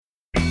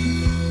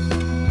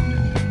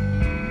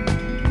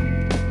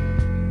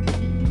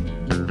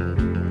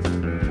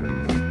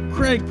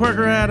Craig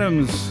Parker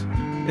Adams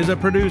is a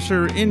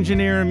producer,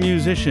 engineer, and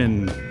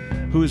musician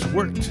who's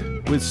worked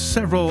with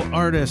several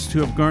artists who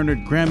have garnered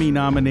Grammy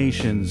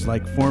nominations,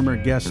 like former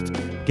guest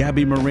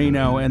Gabby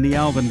Moreno and the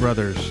Alvin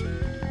Brothers.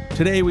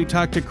 Today we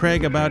talk to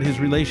Craig about his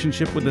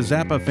relationship with the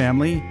Zappa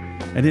family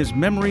and his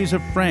memories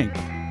of Frank.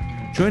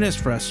 Join us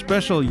for a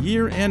special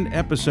year-end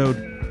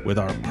episode with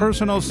our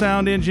personal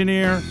sound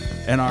engineer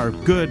and our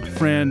good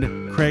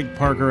friend Craig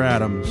Parker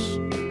Adams.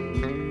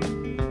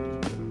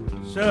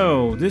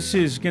 So this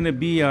is going to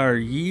be our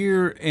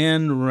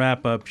year-end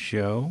wrap-up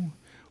show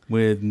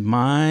with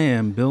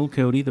and Bill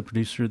Cody, the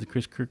producer of the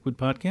Chris Kirkwood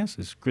podcast.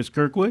 This is Chris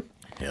Kirkwood.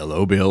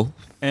 Hello, Bill.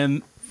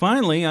 And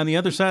finally, on the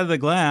other side of the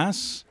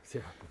glass,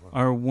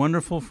 our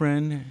wonderful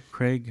friend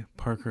Craig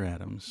Parker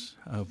Adams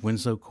of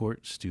Winslow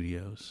Court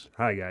Studios.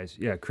 Hi, guys.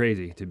 Yeah,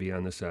 crazy to be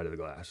on this side of the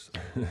glass.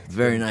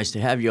 Very nice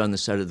to have you on the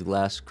side of the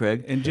glass,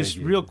 Craig. And just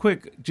real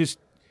quick,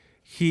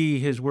 he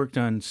has worked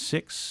on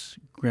 6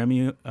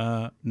 Grammy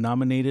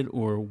nominated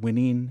or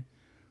winning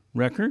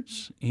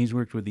records. He's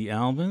worked with the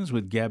Alvins,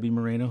 with Gabby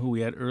Moreno, who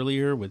we had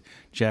earlier, with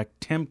Jack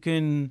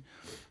Temkin,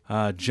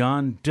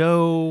 John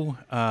Doe.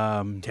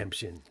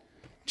 Temption.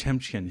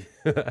 I'm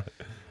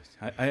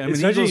an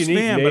Eagles fan,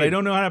 name. But I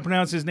don't know how to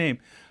pronounce his name.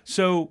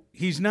 So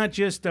he's not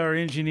just our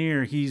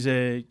engineer. He's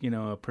a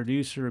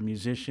producer, a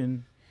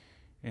musician,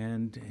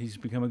 and he's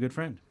become a good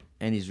friend.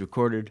 And he's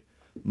recorded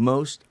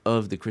most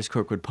of the Chris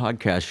Kirkwood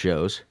podcast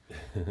shows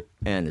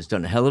and has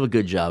done a hell of a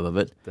good job of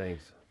it.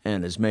 Thanks.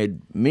 And has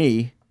made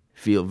me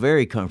feel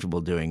very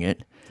comfortable doing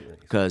it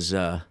because,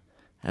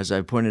 as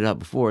I pointed out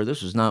before,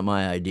 this was not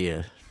my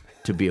idea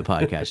to be a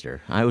podcaster.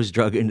 I was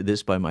drug into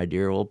this by my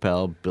dear old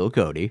pal, Bill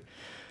Cody,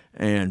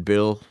 and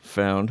Bill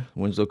found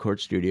Winslow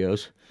Court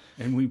Studios.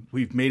 And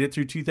we've made it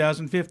through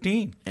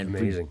 2015. And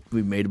amazing.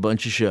 We've made a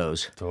bunch of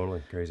shows.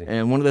 Totally crazy.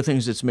 And one of the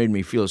things that's made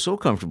me feel so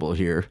comfortable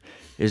here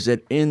is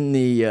that in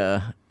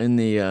the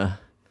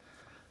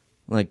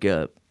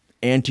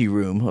ante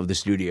room of the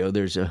studio,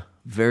 there's a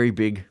very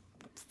big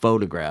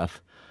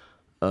photograph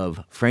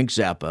of Frank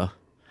Zappa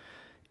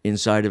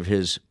inside of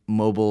his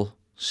mobile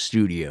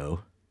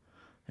studio.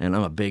 And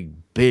I'm a big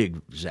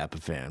Zappa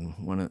fan.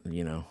 One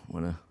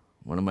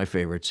of my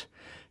favorites.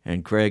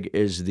 And Craig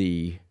is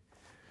the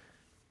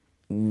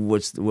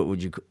what's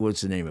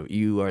the name of it?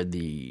 You are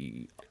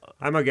the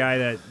I'm a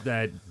guy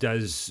that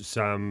does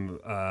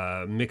some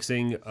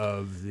mixing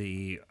of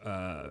the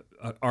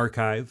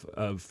archive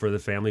for the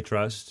Family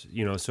Trust,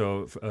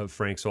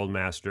 Frank's old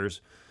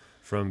masters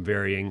from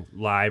varying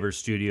live or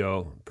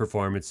studio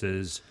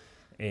performances,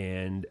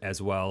 and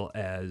as well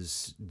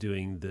as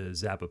doing the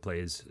Zappa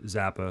plays,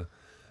 Zappa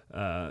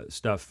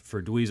stuff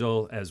for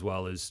Dweezil, as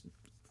well as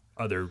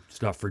other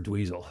stuff for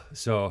Dweezil.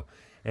 So,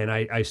 and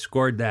I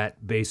scored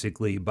that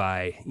basically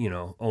by,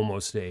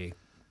 almost a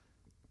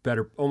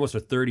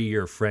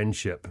 30-year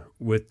friendship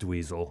with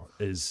Dweezil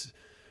is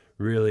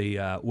really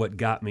what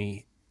got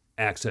me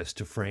access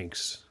to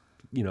Frank's,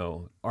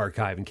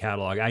 archive and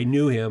catalog. I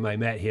knew him, I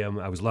met him,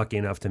 I was lucky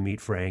enough to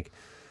meet Frank,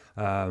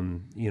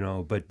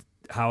 but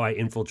how I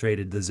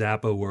infiltrated the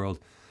Zappa world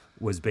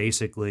was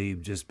basically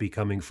just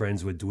becoming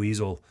friends with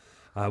Dweezil.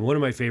 One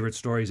of my favorite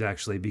stories,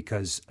 actually,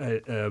 because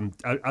we'll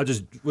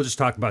just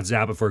talk about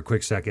Zappa for a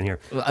quick second here.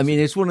 I mean,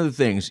 it's one of the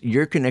things.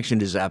 Your connection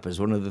to Zappa is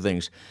one of the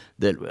things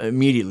that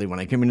immediately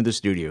when I came into the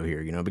studio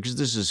here, because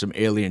this is some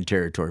alien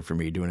territory for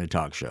me doing a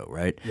talk show,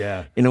 right?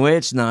 Yeah. In a way,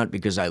 it's not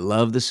because I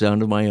love the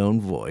sound of my own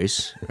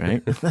voice,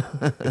 right?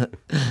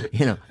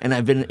 And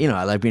I've been,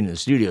 I like being in the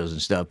studios and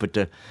stuff, but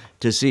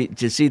to see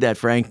that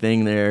Frank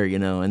thing there,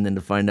 and then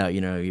to find out,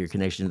 your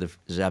connection to the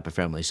Zappa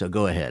family. So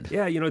go ahead.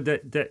 Yeah,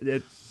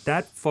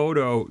 that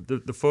photo,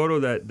 the photo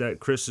that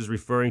Chris is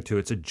referring to,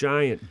 it's a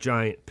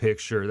giant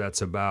picture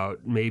that's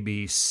about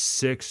maybe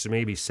 6,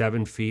 maybe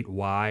 7 feet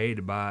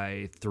wide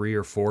by 3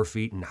 or 4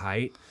 feet in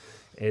height.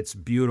 It's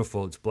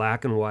beautiful. It's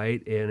black and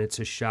white, and it's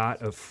a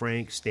shot of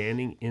Frank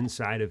standing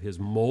inside of his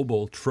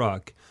mobile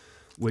truck,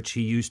 which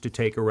he used to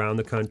take around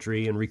the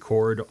country and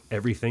record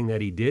everything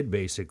that he did,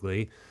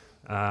 basically,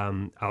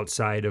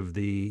 outside of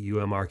the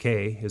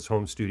UMRK, his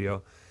home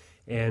studio.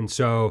 And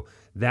so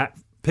that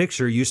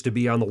picture used to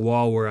be on the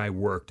wall where I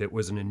worked. It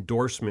was an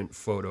endorsement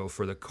photo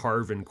for the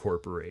Carvin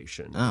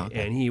Corporation. Oh,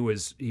 okay. And he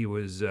was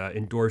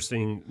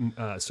endorsing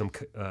some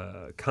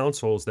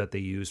consoles that they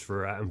used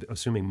for, I'm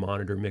assuming,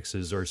 monitor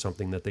mixes or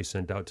something that they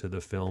sent out to the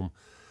film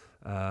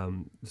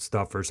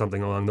stuff or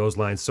something along those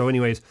lines. So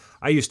anyways,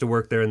 I used to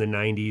work there in the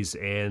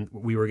 90s, and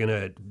we were going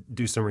to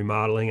do some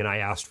remodeling, and I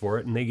asked for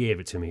it, and they gave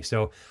it to me.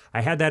 So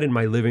I had that in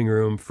my living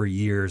room for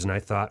years, and I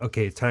thought,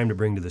 okay, it's time to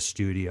bring to the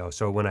studio.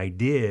 So when I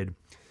did,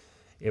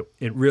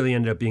 it really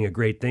ended up being a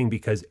great thing,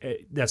 because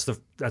that's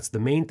the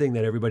main thing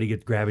that everybody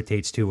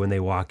gravitates to when they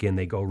walk in.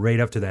 They go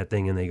right up to that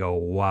thing and they go,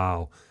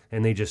 wow,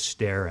 and they just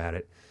stare at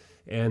it.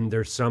 And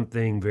there's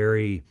something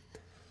very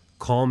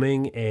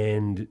calming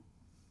and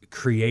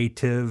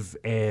creative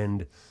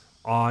and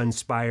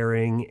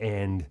awe-inspiring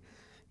and,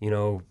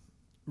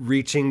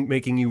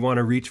 making you want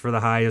to reach for the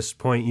highest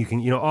point you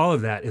can. All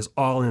of that is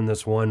all in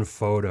this one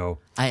photo.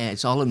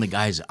 It's all in the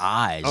guy's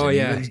eyes. Oh,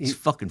 yeah. It's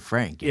fucking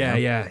Frank. Yeah,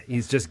 yeah.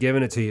 He's just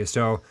giving it to you.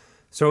 So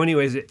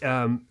anyways,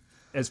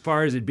 as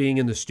far as it being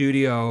in the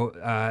studio,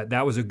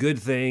 that was a good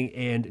thing.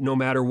 And no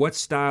matter what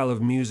style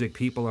of music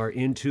people are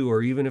into,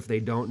 or even if they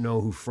don't know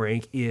who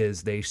Frank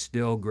is, they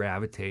still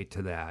gravitate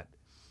to that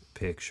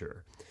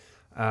picture.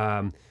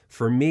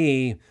 For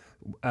me,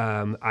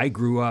 I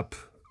grew up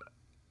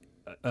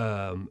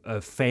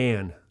a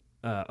fan,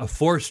 a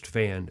forced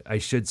fan, I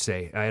should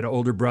say. I had an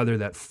older brother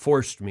that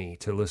forced me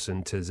to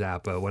listen to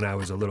Zappa when I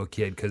was a little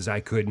kid because I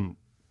couldn't.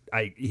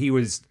 He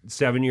was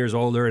 7 years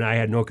older, and I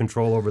had no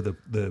control over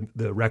the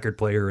record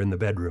player in the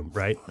bedroom,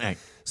 right?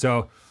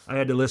 So I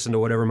had to listen to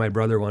whatever my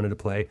brother wanted to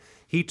play.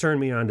 He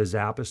turned me on to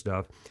Zappa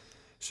stuff.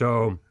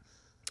 So,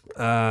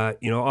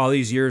 all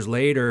these years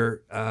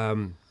later,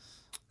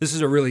 this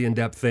is a really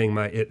in-depth thing.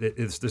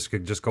 This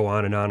could just go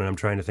on, and I'm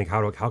trying to think,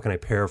 how can I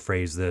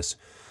paraphrase this?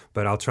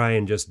 But I'll try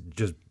and just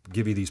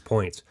give you these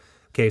points.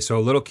 Okay, so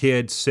a little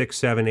kid, 6,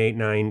 7, 8,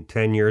 9,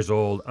 10 years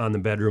old, on the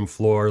bedroom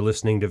floor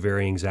listening to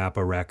varying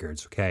Zappa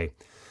records. Okay,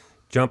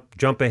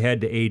 jump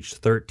ahead to age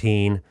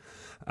 13.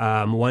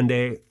 One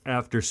day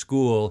after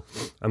school,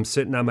 I'm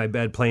sitting on my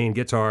bed playing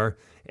guitar,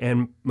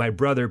 and my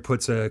brother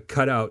puts a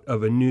cutout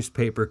of a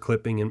newspaper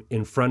clipping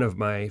in front of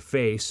my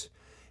face,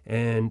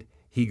 and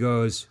he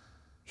goes,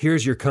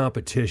 "Here's your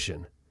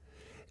competition."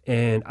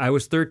 And I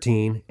was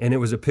 13, and it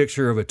was a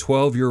picture of a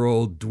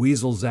 12-year-old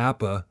Dweezil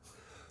Zappa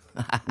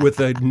with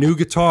a new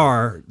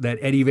guitar that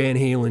Eddie Van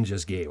Halen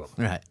just gave him.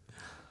 Right.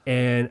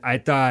 And I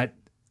thought,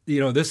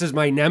 this is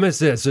my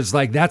nemesis. It's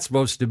like, that's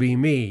supposed to be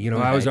me.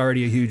 Right. I was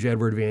already a huge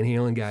Edward Van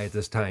Halen guy at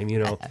this time,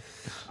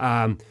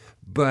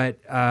 But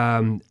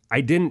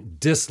I didn't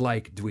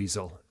dislike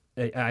Dweezil.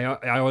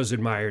 I always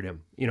admired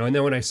him, and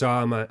then when I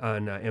saw him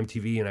on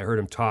MTV and I heard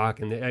him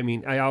talk, and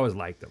I always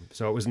liked him.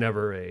 So it was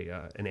never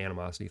an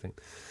animosity thing.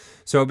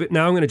 So, but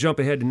now I'm going to jump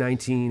ahead to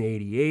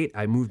 1988.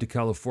 I moved to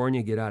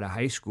California, get out of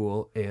high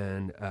school,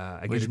 and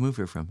Where'd you move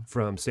here from?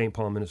 From St.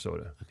 Paul,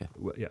 Minnesota. Okay.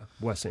 Yeah,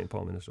 West St.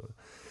 Paul, Minnesota.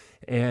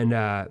 And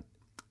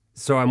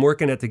so I'm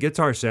working at the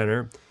Guitar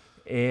Center,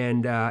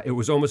 and it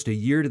was almost a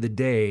year to the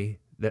day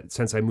that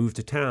since I moved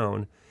to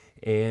town,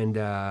 and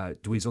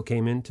Dweezil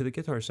came into the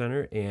Guitar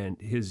Center, and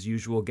his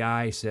usual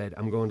guy said,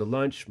 "I'm going to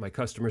lunch. My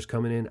customer's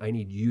coming in. I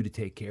need you to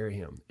take care of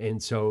him."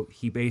 And so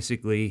he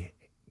basically,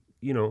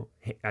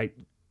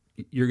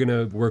 you're going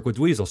to work with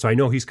Dweezil. So I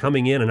know he's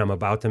coming in, and I'm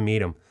about to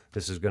meet him.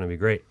 This is going to be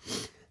great.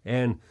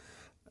 And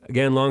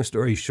again, long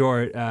story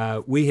short,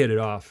 we hit it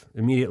off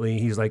immediately.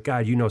 He's like,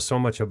 "God, you know so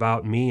much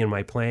about me and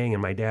my playing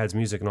and my dad's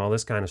music and all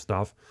this kind of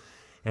stuff."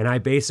 And I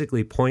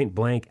basically point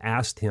blank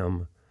asked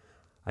him,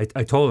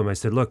 I told him, I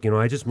said, "Look,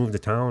 I just moved to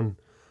town,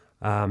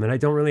 and I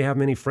don't really have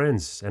many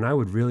friends, and I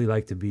would really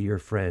like to be your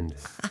friend."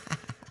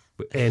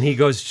 And he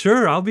goes,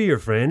 "Sure, I'll be your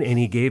friend." And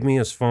he gave me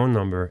his phone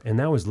number, and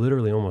that was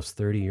literally almost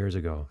 30 years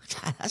ago.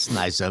 That's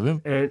nice of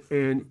him.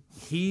 And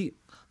he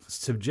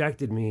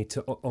subjected me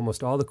to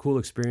almost all the cool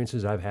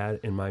experiences I've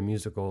had in my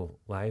musical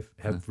life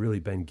have really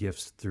been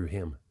gifts through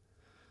him.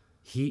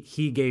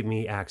 He gave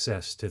me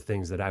access to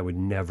things that I would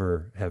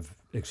never have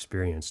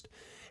experienced.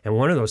 And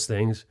one of those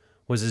things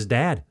was his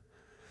dad.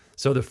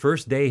 So the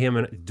first day him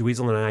and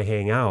Dweezil and I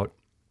hang out,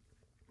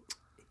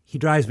 he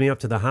drives me up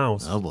to the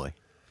house. Oh, boy.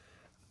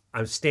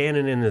 I'm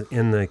standing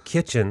in the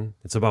kitchen.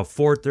 It's about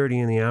 4:30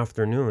 in the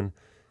afternoon,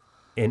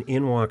 and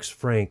in walks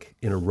Frank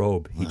in a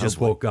robe. He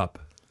just woke up.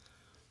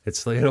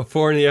 It's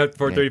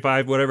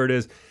 4:35, whatever it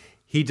is.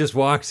 He just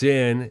walks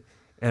in,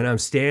 and I'm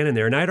standing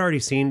there. And I'd already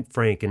seen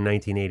Frank in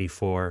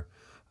 1984.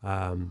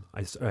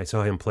 I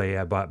saw him play.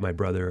 I bought my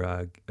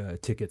brother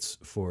tickets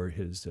for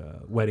his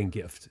wedding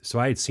gift. So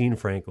I had seen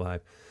Frank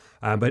live.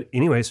 But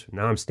anyways,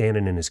 now I'm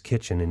standing in his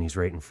kitchen, and he's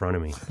right in front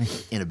of me.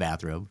 In a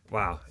bathrobe.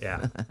 Wow,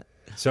 yeah.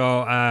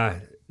 So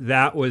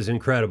that was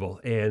incredible.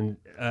 And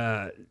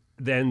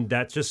then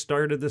that just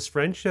started this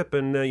friendship.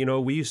 And,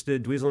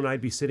 Dweezil and I'd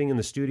be sitting in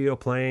the studio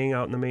playing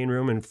out in the main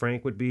room, and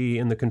Frank would be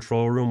in the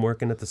control room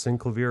working at the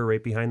synclavier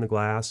right behind the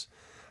glass,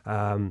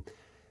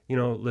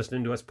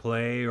 listening to us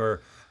play.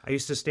 Or I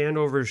used to stand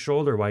over his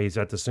shoulder while he's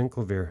at the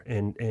synclavier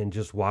and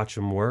just watch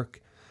him work,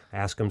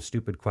 ask him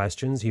stupid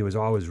questions. He was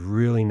always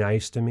really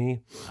nice to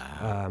me.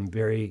 Wow.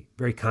 Very,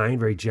 very kind,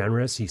 very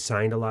generous. He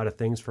signed a lot of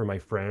things for my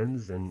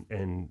friends,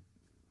 and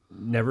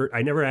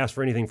I never asked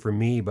for anything for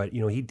me, but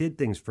he did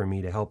things for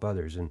me to help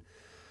others, and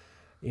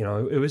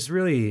it was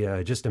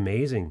really just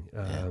amazing.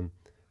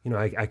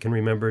 I can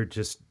remember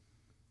just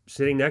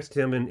sitting next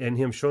to him and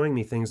him showing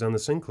me things on the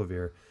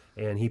synclavier,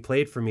 and he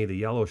played for me the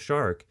Yellow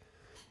Shark,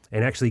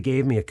 and actually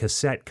gave me a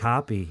cassette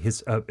copy,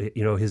 his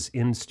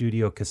in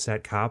studio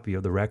cassette copy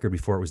of the record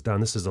before it was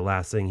done. This is the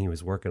last thing he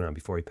was working on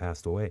before he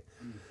passed away,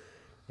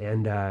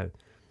 and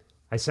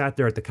I sat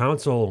there at the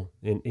console,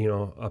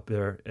 up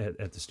there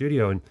at the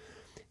studio, and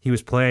he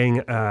was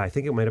playing, I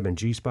think it might have been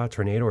G-Spot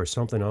Tornado or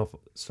something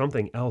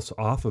else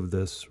off of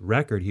this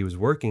record he was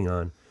working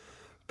on.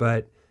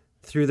 But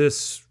through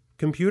this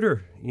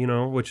computer,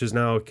 which is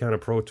now kind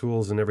of Pro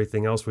Tools and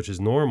everything else, which is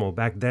normal.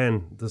 Back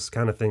then, this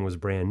kind of thing was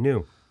brand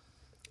new.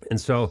 And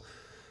so,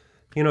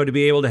 to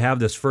be able to have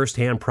this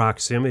firsthand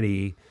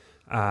proximity,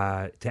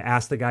 to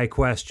ask the guy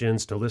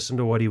questions, to listen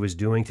to what he was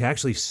doing, to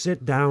actually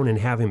sit down and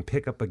have him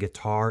pick up a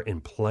guitar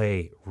and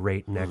play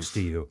right next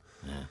to you.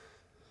 Yeah.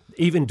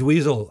 Even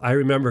Dweezil, I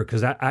remember,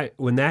 because I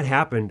when that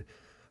happened,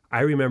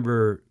 I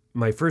remember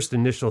my first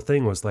initial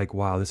thing was like,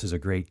 wow, this is a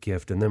great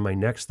gift. And then my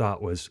next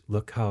thought was,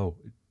 look how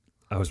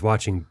I was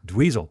watching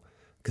Dweezil,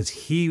 because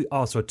he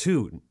also,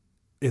 too,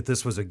 if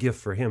this was a gift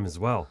for him as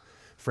well.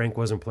 Frank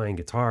wasn't playing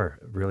guitar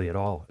really at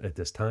all at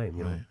this time,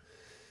 Right.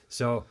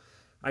 So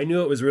I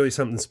knew it was really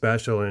something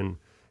special. And,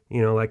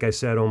 like I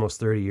said, almost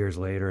 30 years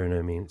later, and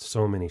I mean,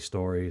 so many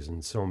stories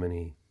and so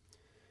many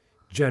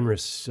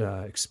generous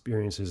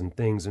experiences and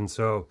things. And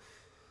so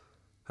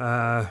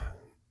I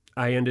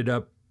ended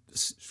up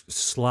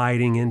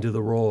sliding into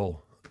the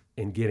role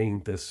and getting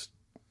this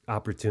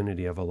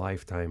opportunity of a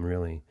lifetime,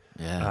 really,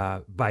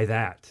 by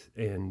that.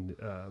 And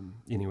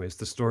anyways,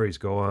 the stories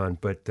go on.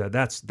 But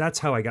that's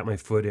how I got my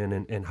foot in,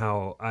 and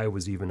how I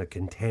was even a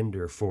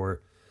contender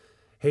for,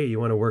 hey, you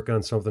want to work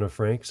on something of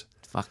Frank's?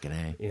 Fucking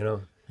A.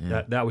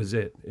 Yeah. That was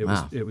it. It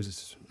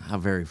was how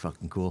very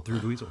fucking cool. Through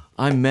Dweezil.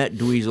 I met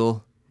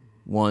Dweezil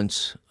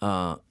once.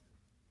 I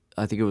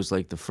think it was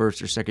like the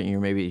first or second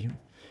year, maybe.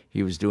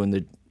 He was doing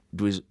the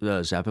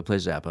Zappa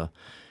Plays Zappa.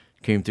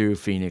 Came through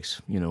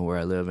Phoenix, where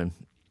I live,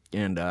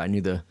 and I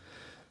knew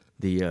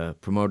the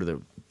promoter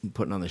that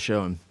putting on the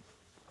show, and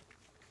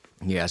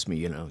he asked me,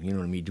 you want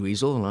to meet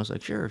Dweezil? And I was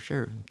like, sure,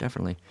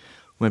 definitely.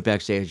 Went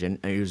backstage,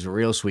 and he was a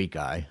real sweet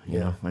guy. You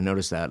know, I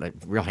noticed that, like,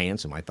 real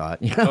handsome. I thought,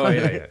 Oh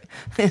yeah.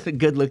 a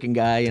good-looking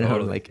guy.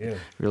 Totally,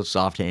 real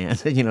soft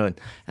hands. And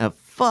a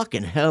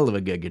fucking hell of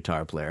a good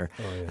guitar player.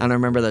 Oh, yeah. And I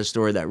remember that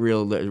story, that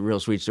real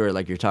sweet story,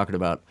 like you're talking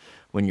about,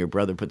 when your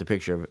brother put the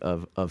picture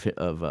of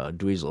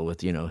Dweezil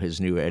with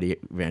his new Eddie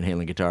Van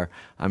Halen guitar.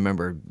 I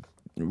remember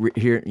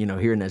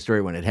hearing that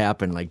story when it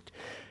happened, like.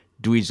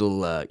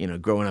 Dweezil,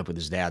 growing up with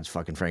his dad's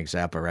fucking Frank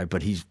Zappa, right?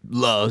 But he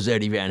loves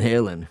Eddie Van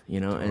Halen,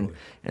 totally.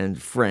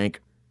 and Frank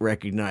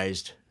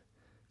recognized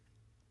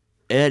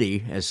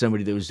Eddie as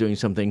somebody that was doing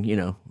something,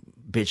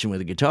 bitching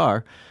with a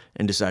guitar,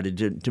 and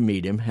decided to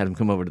meet him, had him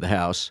come over to the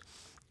house,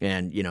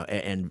 and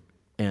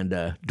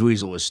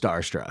Dweezil was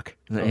starstruck,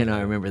 and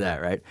I remember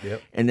that, right?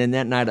 Yep. And then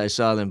that night I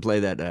saw them play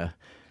that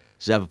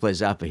Zappa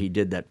Plays Zappa. He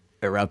did that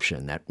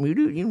eruption, that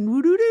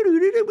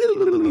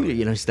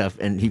stuff,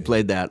 and he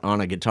played that on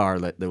a guitar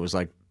that was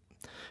like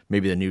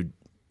maybe it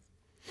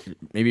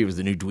was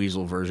the new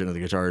Dweezil version of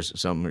the guitars.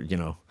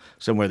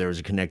 Somewhere there was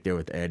a connect there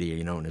with Eddie,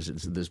 and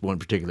it's this one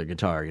particular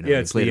guitar. Yeah,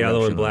 it's the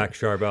yellow and black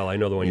Charbel. I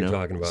know the one you're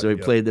talking about. So he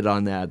played it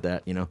on that,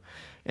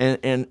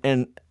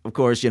 and of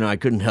course, I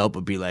couldn't help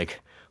but be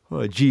like,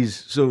 oh, geez,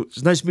 so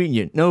it's nice meeting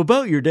you. Know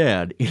about your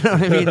dad, you know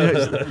what I mean?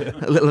 There's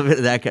a little bit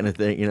of that kind of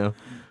thing,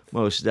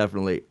 most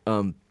definitely.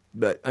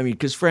 But I mean,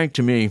 because Frank,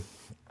 to me,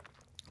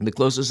 the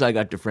closest I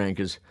got to Frank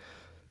is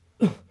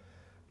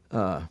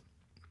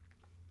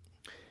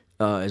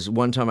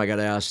one time I got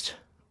asked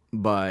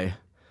by,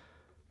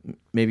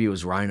 maybe it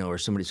was Rhino or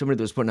somebody that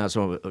was putting out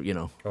some, Oh,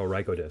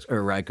 Rykodisc.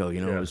 Or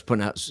Ryko, was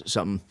putting out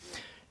something,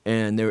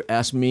 and they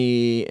asked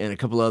me and a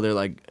couple other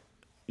like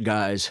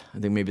guys. I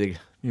think maybe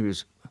it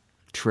was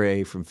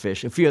Trey from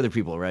Fish, a few other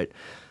people, right?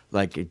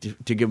 Like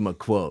to give them a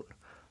quote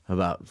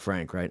about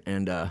Frank, right?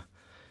 And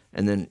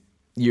then.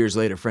 Years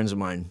later, friends of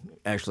mine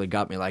actually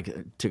got me,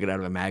 took it out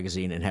of a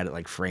magazine and had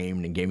it,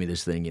 framed and gave me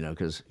this thing,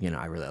 because,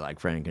 I really like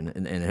Frank,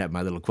 and it had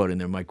my little quote in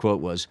there. My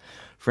quote was,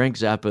 Frank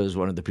Zappa is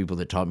one of the people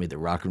that taught me that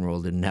rock and roll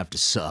didn't have to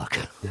suck.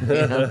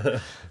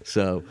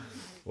 So,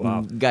 wow.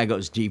 Guy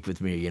goes deep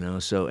with me,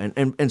 So,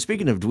 and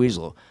speaking of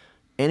Dweezil,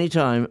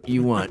 anytime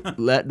you want,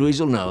 let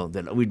Dweezil know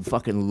that we'd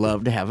fucking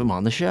love to have him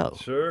on the show.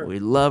 Sure.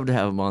 We'd love to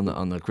have him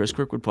on the Chris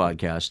Kirkwood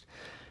podcast,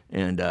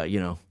 and,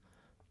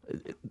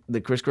 the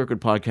Chris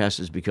Kirkwood podcast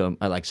has become,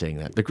 I like saying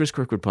that, the Chris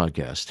Kirkwood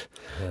podcast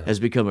has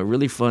become a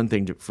really fun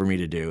thing for me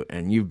to do,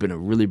 and you've been a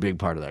really big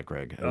part of that,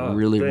 Greg.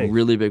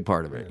 Really big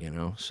part of it,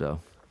 so.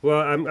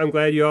 Well, I'm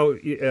glad you all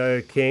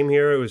came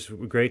here. It was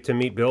great to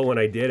meet Bill when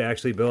I did.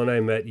 Actually, Bill and I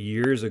met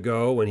years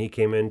ago when he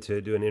came in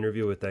to do an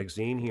interview with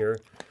Exene here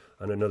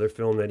on another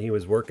film that he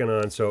was working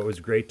on, so it was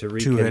great to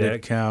reconnect.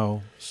 Two-Headed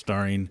Cow,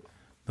 starring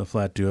the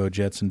Flat Duo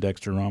Jets and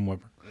Dexter Romweber.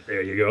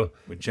 There you go.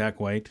 With Jack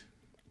White,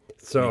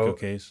 so Nico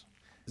Case.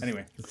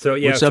 Anyway, so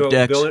yeah, what's up,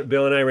 Dex?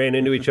 Bill and I ran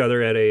into each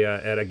other at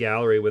a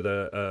gallery with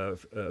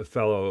a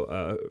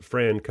fellow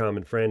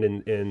common friend,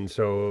 and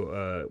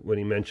so when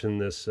he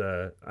mentioned this,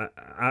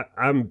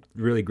 I'm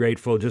really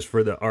grateful just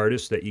for the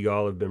artists that you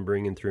all have been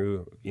bringing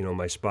through,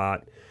 my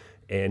spot,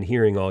 and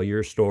hearing all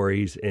your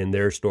stories and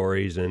their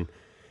stories, and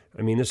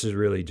I mean, this is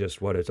really just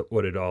what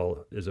it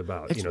all is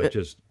about,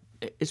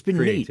 it's been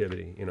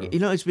creativity,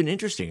 neat. It's been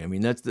interesting. I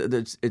mean,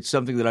 it's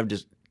something that I've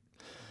just.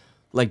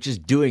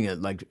 Just doing it,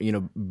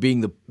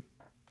 being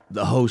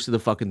the host of the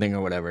fucking thing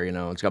or whatever,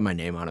 it's got my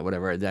name on it,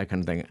 whatever, that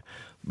kind of thing.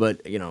 But,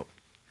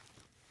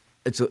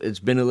 it's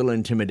been a little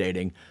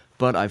intimidating.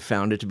 But I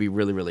found it to be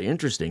really, really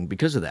interesting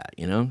because of that,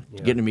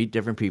 getting to meet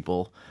different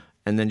people.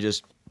 And then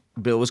just,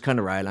 Bill was kind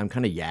of right. I'm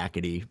kind of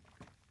yakety,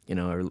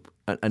 or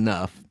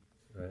enough.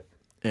 Right.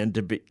 And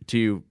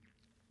to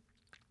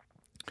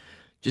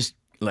just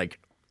like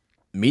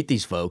meet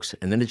these folks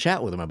and then to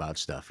chat with them about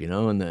stuff,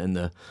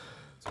 That's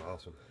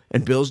awesome.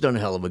 And Bill's done a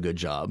hell of a good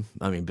job.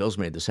 I mean, Bill's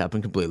made this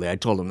happen completely. I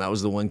told him that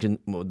was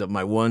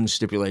my one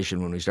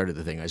stipulation when we started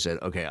the thing. I said,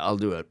 okay, I'll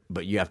do it,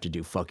 but you have to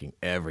do fucking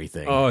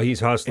everything. Oh, he's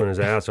hustling his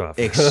ass off.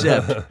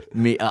 Except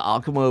me. I'll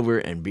come over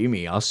and be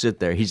me. I'll sit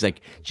there. He's like,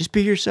 just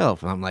be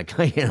yourself. And I'm like,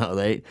 they ain't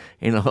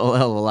a whole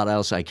hell of a lot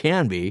else I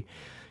can be,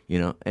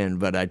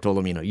 but I told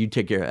him, you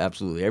take care of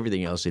absolutely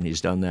everything else, and he's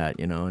done that,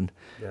 and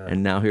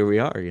now here we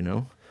are,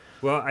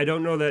 Well, I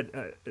don't know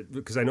that,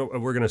 because I know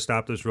we're going to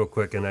stop this real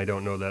quick, and I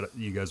don't know that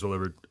you guys will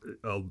ever,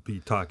 I'll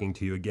be talking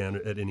to you again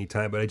at any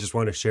time, but I just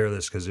want to share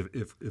this, because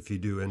if you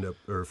do end up,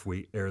 or if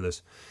we air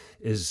this,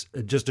 is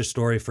just a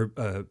story for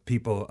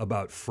people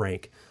about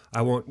Frank.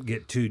 I won't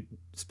get too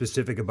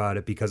specific about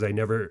it, because I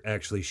never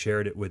actually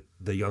shared it with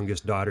the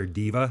youngest daughter,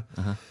 Diva.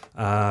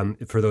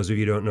 For those of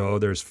you who don't know,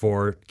 there's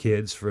 4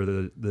 kids for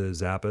the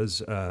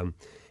Zappas,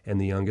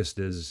 and the youngest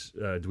is,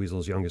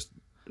 Dweezil's youngest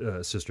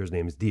sister's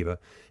name is Diva.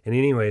 And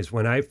anyways,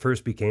 when I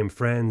first became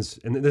friends,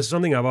 and this is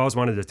something I've always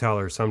wanted to tell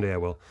her, someday I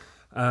will,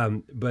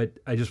 but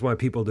I just want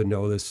people to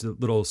know this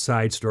little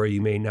side story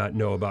you may not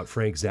know about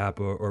Frank Zappa,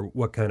 or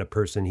what kind of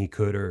person he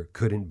could or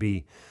couldn't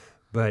be.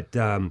 But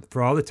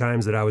for all the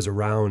times that I was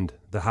around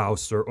the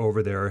house or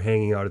over there or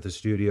hanging out at the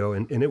studio,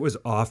 and it was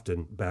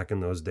often back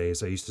in those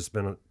days, I used to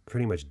spend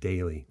pretty much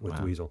daily with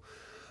Dweezil.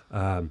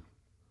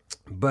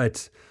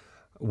 But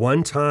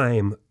one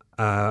time,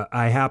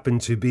 I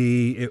happened to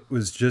be, it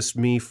was just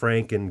me,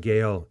 Frank, and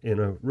Gail in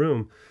a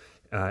room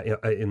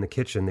in the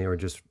kitchen. They were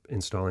just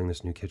installing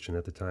this new kitchen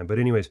at the time. But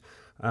anyways,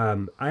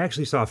 I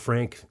actually saw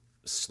Frank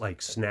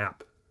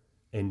snap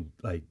and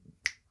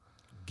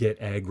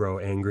get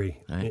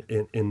angry right.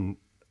 in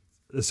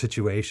the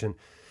situation.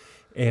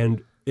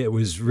 And it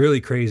was really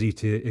crazy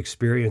to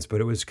experience,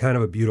 but it was kind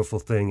of a beautiful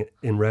thing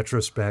in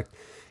retrospect.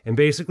 And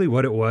basically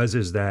what it was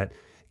is that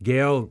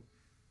Gail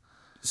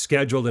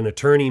scheduled an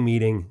attorney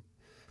meeting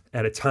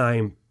at a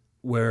time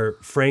where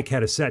Frank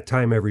had a set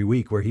time every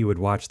week where he would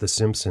watch The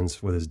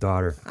Simpsons with his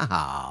daughter.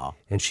 Oh.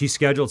 And she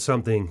scheduled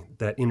something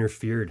that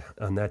interfered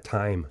on that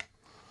time,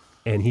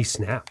 and he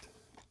snapped.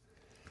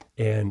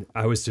 And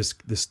I was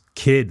just this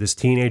kid, this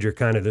teenager,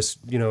 kind of this,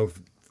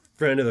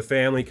 friend of the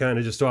family, kind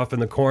of just off in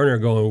the corner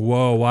going,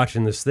 whoa,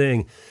 watching this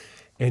thing.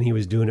 And he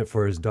was doing it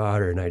for his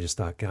daughter, and I just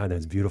thought, God,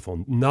 that's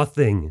beautiful.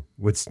 Nothing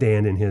would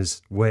stand in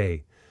his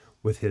way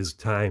with his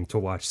time to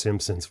watch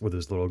Simpsons with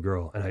his little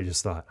girl. And I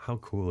just thought, how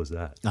cool is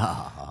that?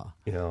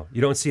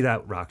 You don't see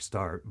that rock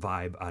star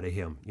vibe out of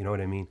him. You know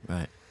what I mean?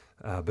 Right.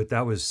 But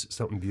that was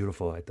something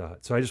beautiful, I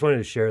thought. So I just wanted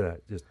to share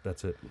that.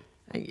 That's it.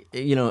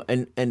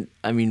 And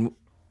I mean,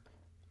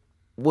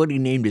 what he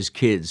named his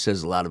kids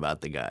says a lot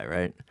about the guy,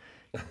 right?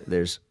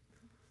 There's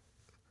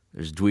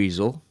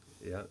Dweezil.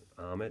 Yeah,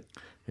 Amit.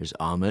 There's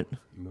Amit.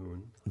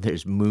 Moon.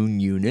 There's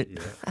Moon Unit.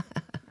 Yeah.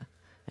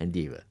 And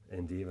Diva.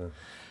 And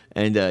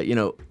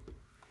And,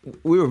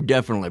 we were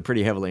definitely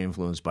pretty heavily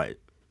influenced by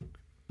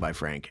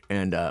Frank.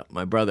 And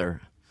my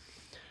brother,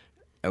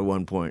 at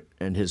one point,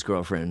 and his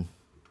girlfriend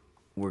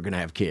were going to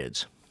have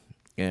kids.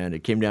 And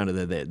it came down to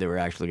that they were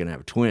actually going to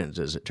have twins,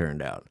 as it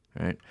turned out,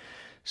 right?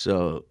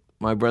 So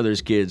my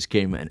brother's kids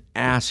came an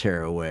ass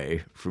hair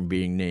away from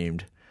being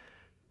named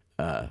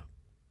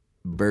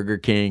Burger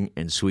King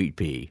and Sweet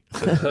Pea.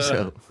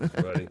 So,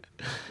 funny.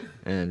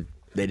 And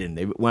they didn't.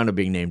 They wound up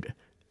being named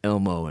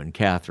Elmo and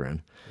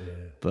Catherine. Yeah.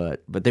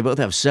 But they both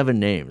have 7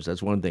 names.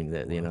 That's one thing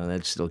that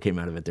that still came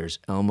out of it. There's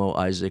Elmo,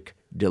 Isaac,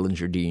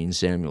 Dillinger Dean,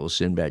 Samuel,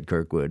 Sinbad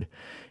Kirkwood,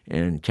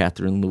 and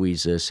Catherine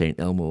Louisa, St.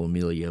 Elmo,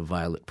 Amelia,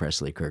 Violet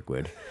Presley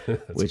Kirkwood,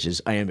 which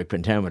is iambic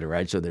pentameter,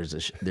 right? So there's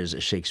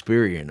a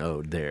Shakespearean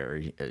ode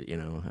there, a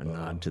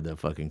nod to the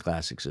fucking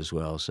classics as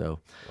well. So,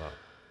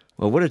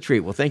 well, what a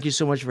treat. Well, thank you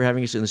so much for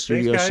having us in the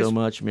studio so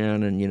much,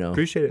 man. And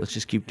appreciate it. Let's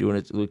just keep doing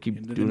it. We'll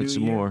keep doing it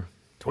some more.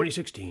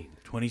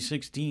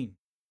 2016.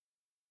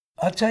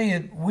 I'll tell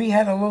you, we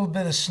had a little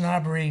bit of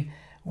snobbery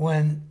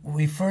when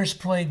we first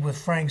played with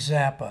Frank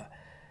Zappa.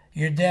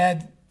 Your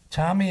dad,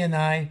 Tommy, and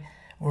I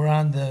were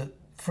on the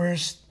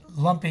first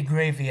Lumpy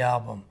Gravy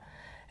album,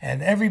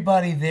 and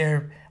everybody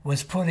there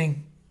was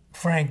putting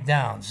Frank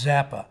down,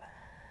 Zappa,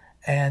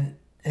 and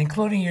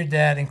including your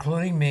dad,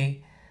 including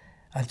me,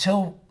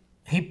 until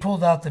he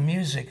pulled out the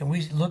music, and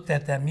we looked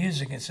at that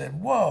music and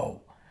said,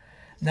 whoa.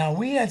 Now,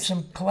 we had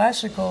some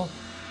classical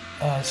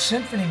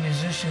symphony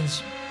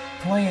musicians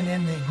playing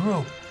in the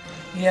group.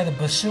 He had a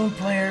bassoon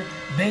player,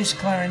 bass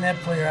clarinet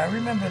player. I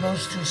remember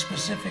those two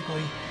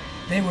specifically.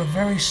 They were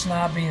very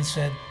snobby and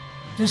said,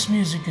 this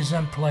music is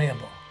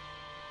unplayable.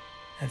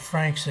 And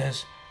Frank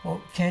says,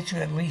 well, can't you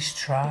at least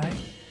try?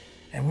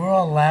 And we're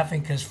all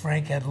laughing because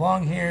Frank had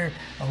long hair,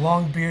 a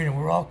long beard, and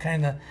we're all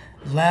kind of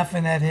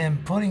laughing at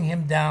him, putting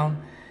him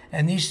down.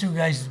 And these two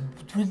guys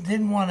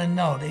didn't want to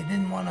know. They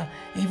didn't want to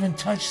even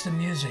touch the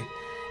music.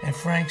 And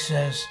Frank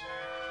says,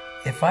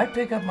 if I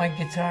pick up my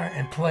guitar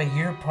and play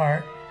your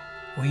part,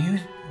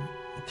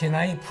 can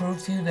I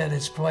prove to you that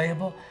it's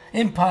playable?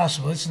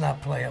 Impossible, it's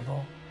not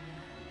playable.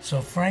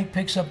 So Frank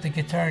picks up the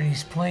guitar and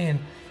he's playing,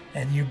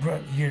 and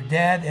your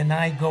dad and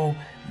I go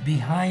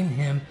behind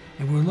him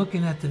and we're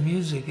looking at the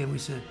music and we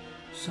said,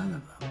 son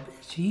of a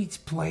bitch, he's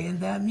playing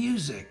that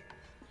music.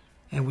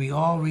 And we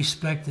all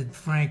respected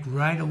Frank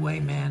right away,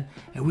 man.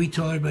 And we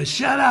told everybody,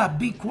 shut up,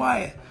 be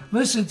quiet.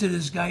 Listen to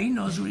this guy, he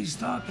knows what he's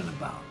talking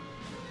about.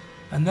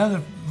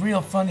 Another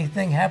real funny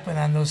thing happened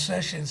on those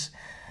sessions.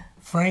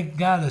 Frank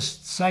got us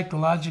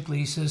psychologically,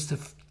 he says to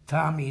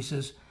Tommy, he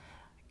says,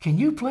 can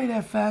you play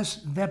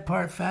that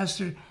part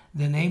faster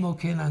than Emil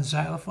can on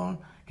xylophone?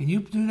 Can you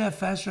do that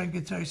faster on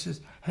guitar? He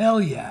says,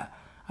 hell yeah.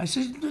 I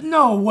said,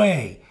 no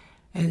way.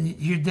 And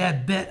your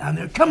dad bet on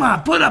there, come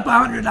on, put up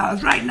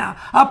 $100 right now.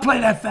 I'll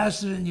play that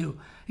faster than you.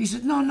 He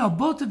said, no,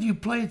 both of you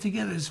play it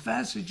together as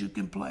fast as you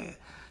can play it.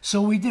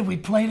 So we did. We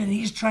played it, and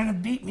he's trying to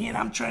beat me, and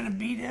I'm trying to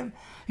beat him.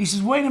 He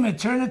says, wait a minute,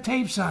 turn the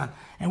tapes on.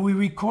 And we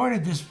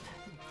recorded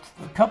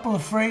a couple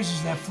of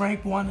phrases that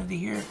Frank wanted to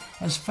hear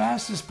as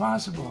fast as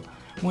possible.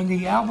 When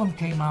the album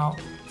came out,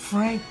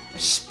 Frank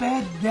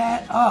sped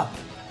that up.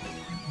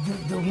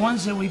 The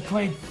ones that we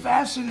played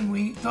faster than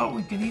we thought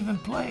we could even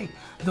play,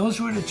 those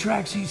were the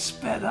tracks he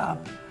sped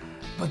up.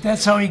 But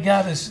that's how he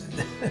got us